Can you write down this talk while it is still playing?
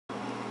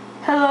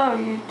Hello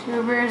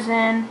YouTubers,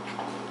 and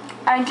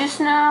I just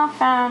now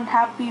found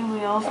Happy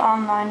Wheels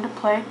online to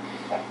play,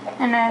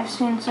 and I've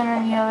seen some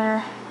of the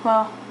other,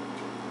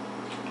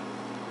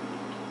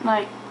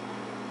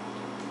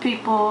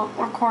 people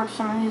record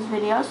some of these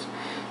videos,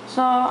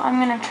 so I'm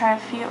going to try a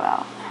few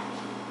out.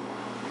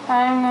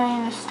 I'm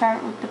going to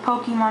start with the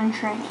Pokemon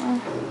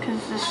training,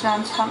 because this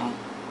sounds funny.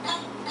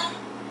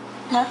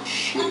 Let's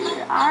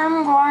see,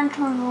 I'm going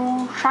to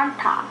use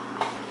Santa.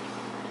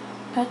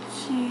 Let's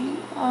see,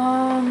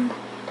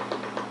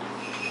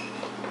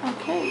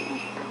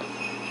 okay.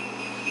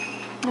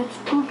 Let's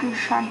do this,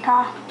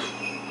 Santa.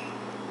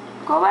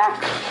 Go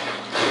back.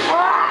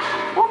 Ah,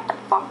 what the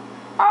fuck?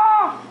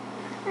 Oh,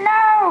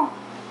 no!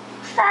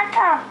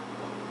 Santa!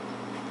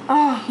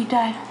 Oh, he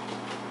died.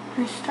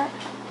 Restart.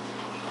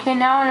 Okay,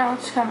 now I know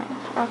what's coming.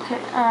 Okay,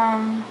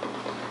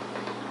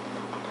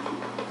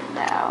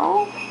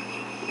 no.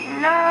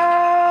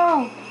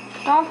 No!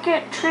 Don't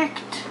get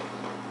tricked.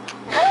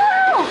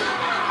 No!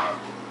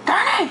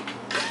 Darn it!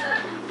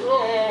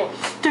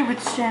 Stupid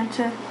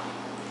Santa.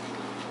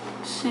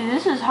 See,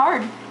 this is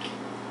hard.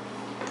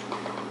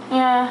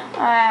 Yeah,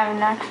 I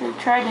haven't actually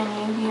tried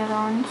any of the other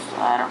ones, so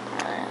I don't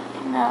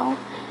really know.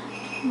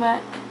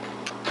 But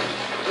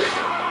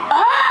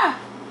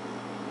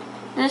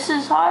this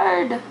is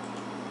hard.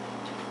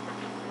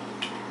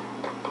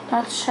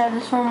 Let's try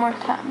this one more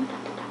time.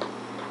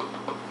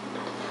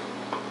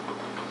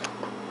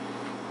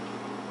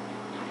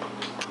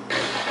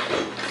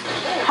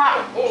 Ha!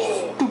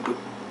 Stupid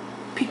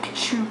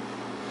Pikachu.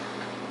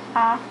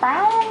 I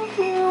found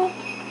you.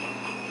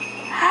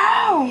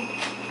 How?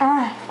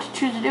 I have to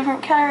choose a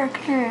different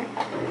character.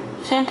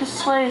 Santa's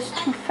sleigh is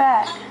too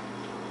fat.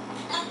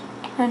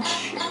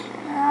 Let's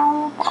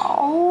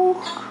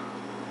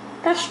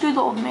do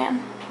the old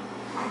man.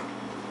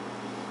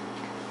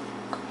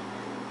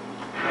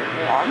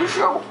 I'm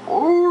so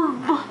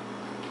old.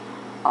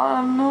 I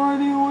have no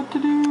idea what to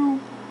do.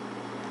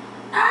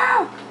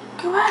 No!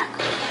 Go back.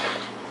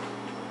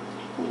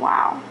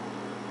 Wow.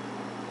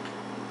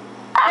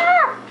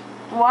 Ah!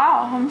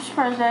 Wow, I'm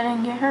surprised I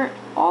didn't get hurt.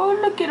 Oh,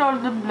 look at all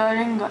the blood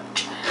and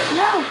guts.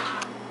 No!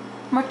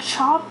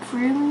 Machop,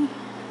 really?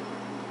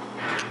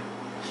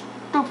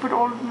 Stupid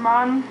old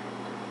man.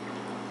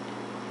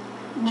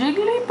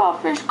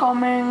 Jigglypuff is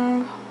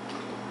coming.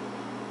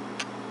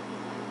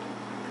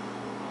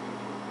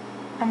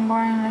 I'm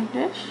going like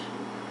this.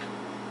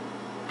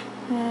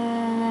 Is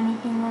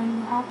anything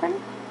going to happen?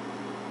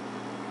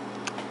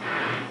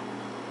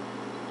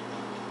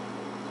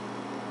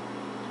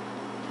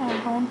 I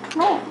don't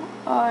know.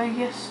 I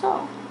guess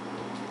so.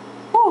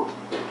 Woo!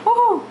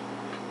 Woohoo!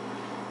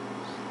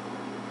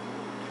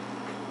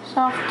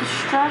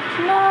 Self-destruct?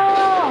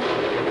 No!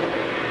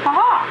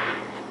 Haha!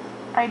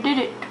 I did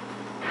it.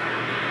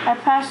 I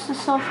passed the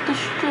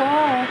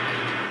self-destruct.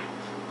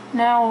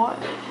 Now what?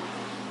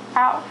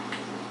 Ow.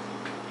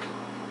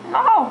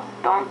 No!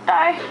 Don't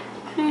die.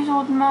 Please,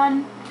 old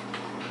man.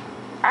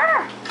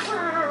 Ah!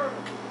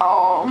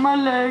 Oh, my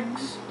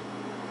legs.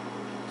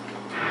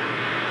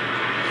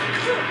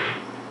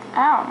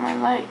 Ow, my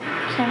leg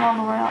came all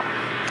the way up.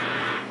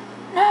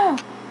 No!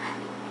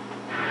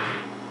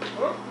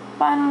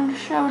 Final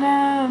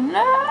showdown. No!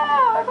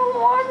 I don't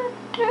want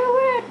to do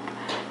it.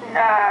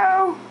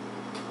 No!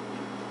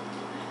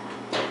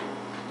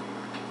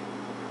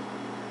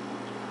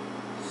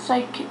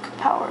 Psychic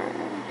power.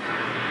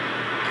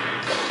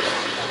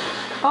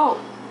 Oh.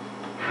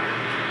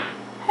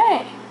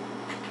 Hey.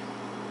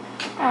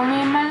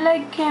 Only my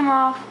leg came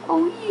off.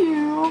 Oh,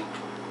 you.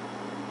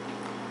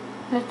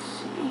 Let's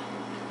see.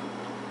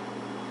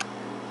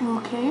 You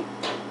okay?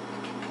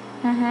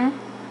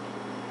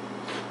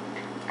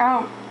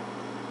 Ow.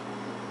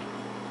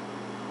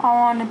 I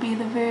want to be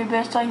the very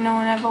best like no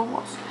one ever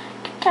was.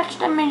 To catch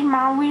them is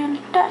my real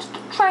test. To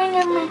train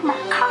them is my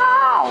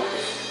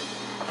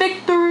cause.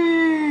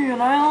 Victory!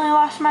 And I only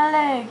lost my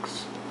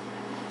legs.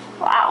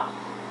 Wow.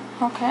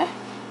 Okay.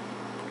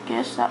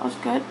 Guess that was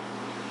good.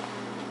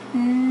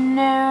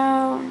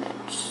 Now,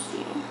 let's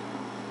see.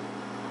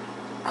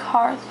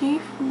 Car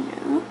Thief,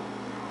 no.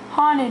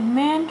 Haunted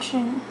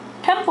Mansion,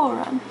 Temple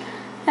Run.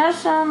 That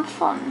sounds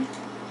fun.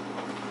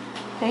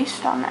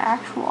 Based on the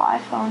actual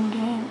iPhone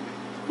game.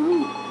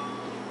 Ooh.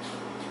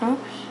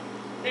 Oops.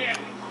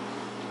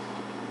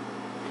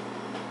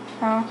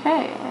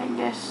 Okay, I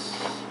guess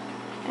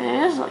it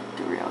is like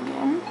the real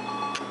game.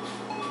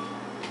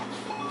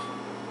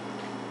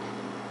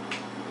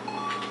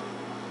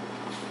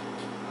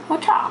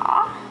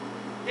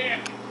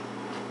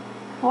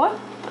 What?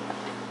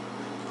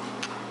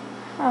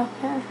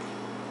 Okay.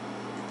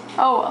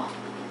 Oh well.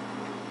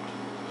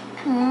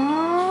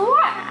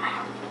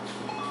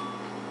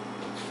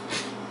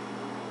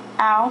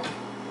 Ow.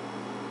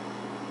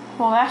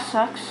 Well, that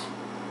sucks.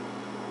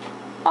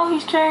 Oh,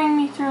 he's carrying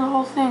me through the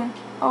whole thing.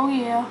 Oh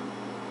yeah.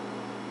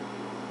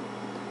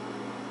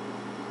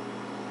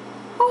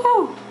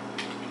 Woohoo!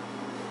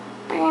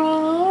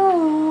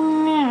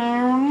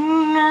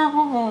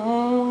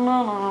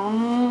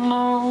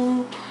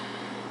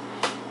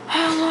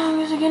 How long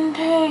is it gonna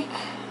take?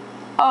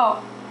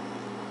 Oh.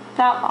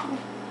 that long.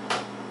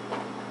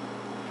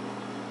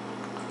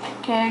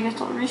 Okay, I guess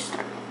I'll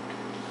restart.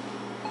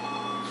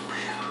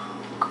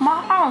 Come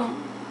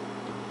on!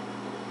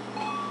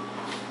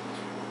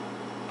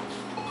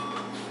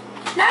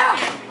 No!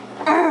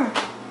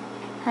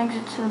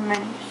 Exit to the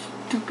menu.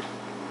 Stupid.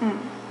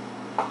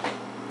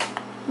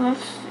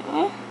 Let's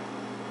see.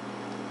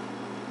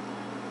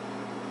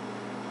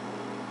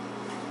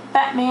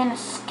 Batman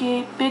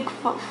Escape,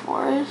 Bigfoot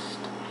Forest.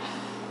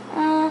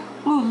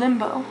 Ooh,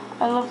 Limbo.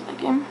 I love that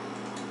game.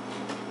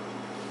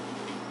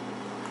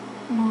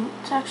 Ooh,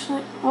 it's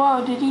actually...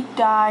 Whoa, did he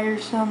die or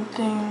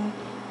something?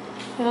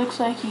 It looks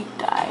like he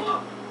died.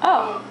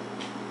 Oh!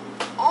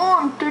 Oh,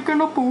 I'm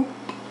taking a poop.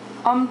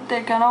 I'm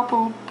taking a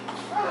poop.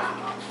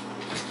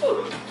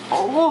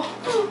 Oh!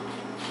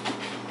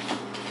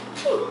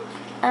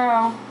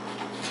 Ow.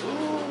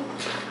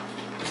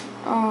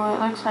 Oh, it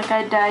looks like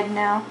I died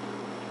now.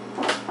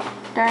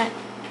 Darn it.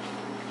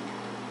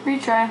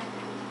 Retry.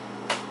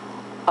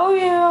 Oh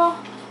yeah!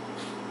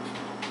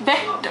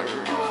 Vector!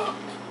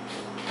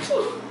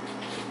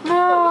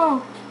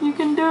 No! You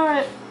can do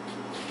it!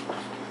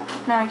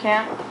 No, I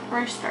can't.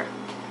 Restart.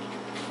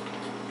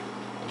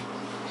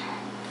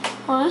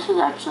 Well, this is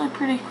actually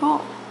pretty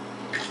cool.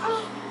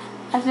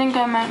 I think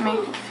I might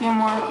make a few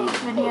more of these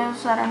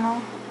videos. I don't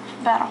know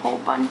about a whole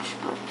bunch,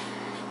 but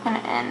I'm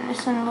gonna end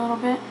this in a little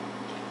bit.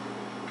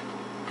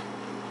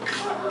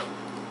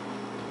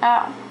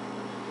 Ow.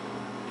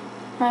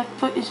 My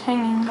foot is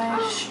hanging by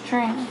a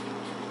string.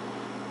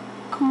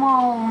 Come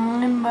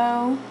on,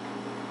 Limbo.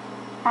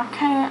 I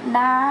can't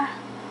die.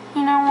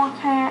 You know I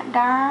can't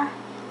die.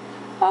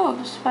 Oh,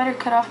 the spider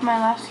cut off my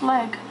last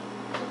leg.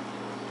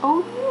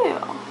 Oh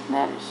yeah,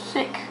 that is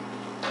sick.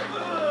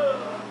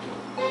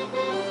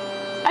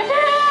 I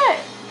did it!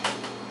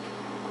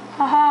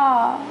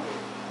 Haha.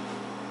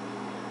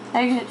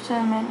 Exit to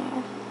the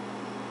menu.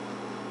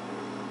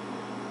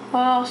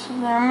 What else is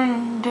there? I'm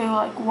gonna do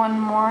like one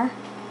more,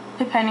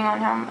 depending on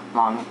how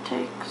long it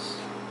takes.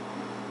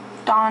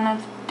 Dawn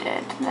of the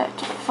Dead.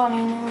 That's a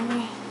funny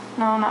movie.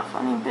 No, not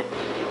funny, but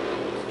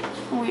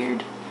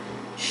weird.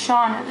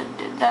 Shaun of the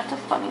Dead. That's a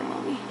funny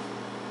movie.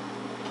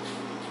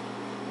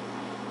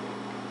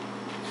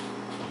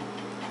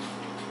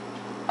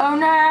 Oh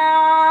no!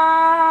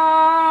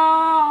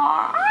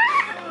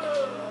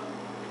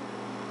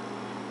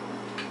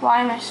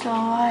 Why am I still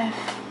alive?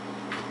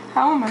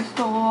 How am I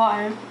still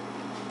alive?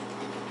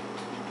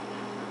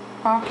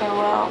 Okay,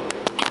 well,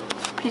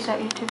 peace out, YouTube.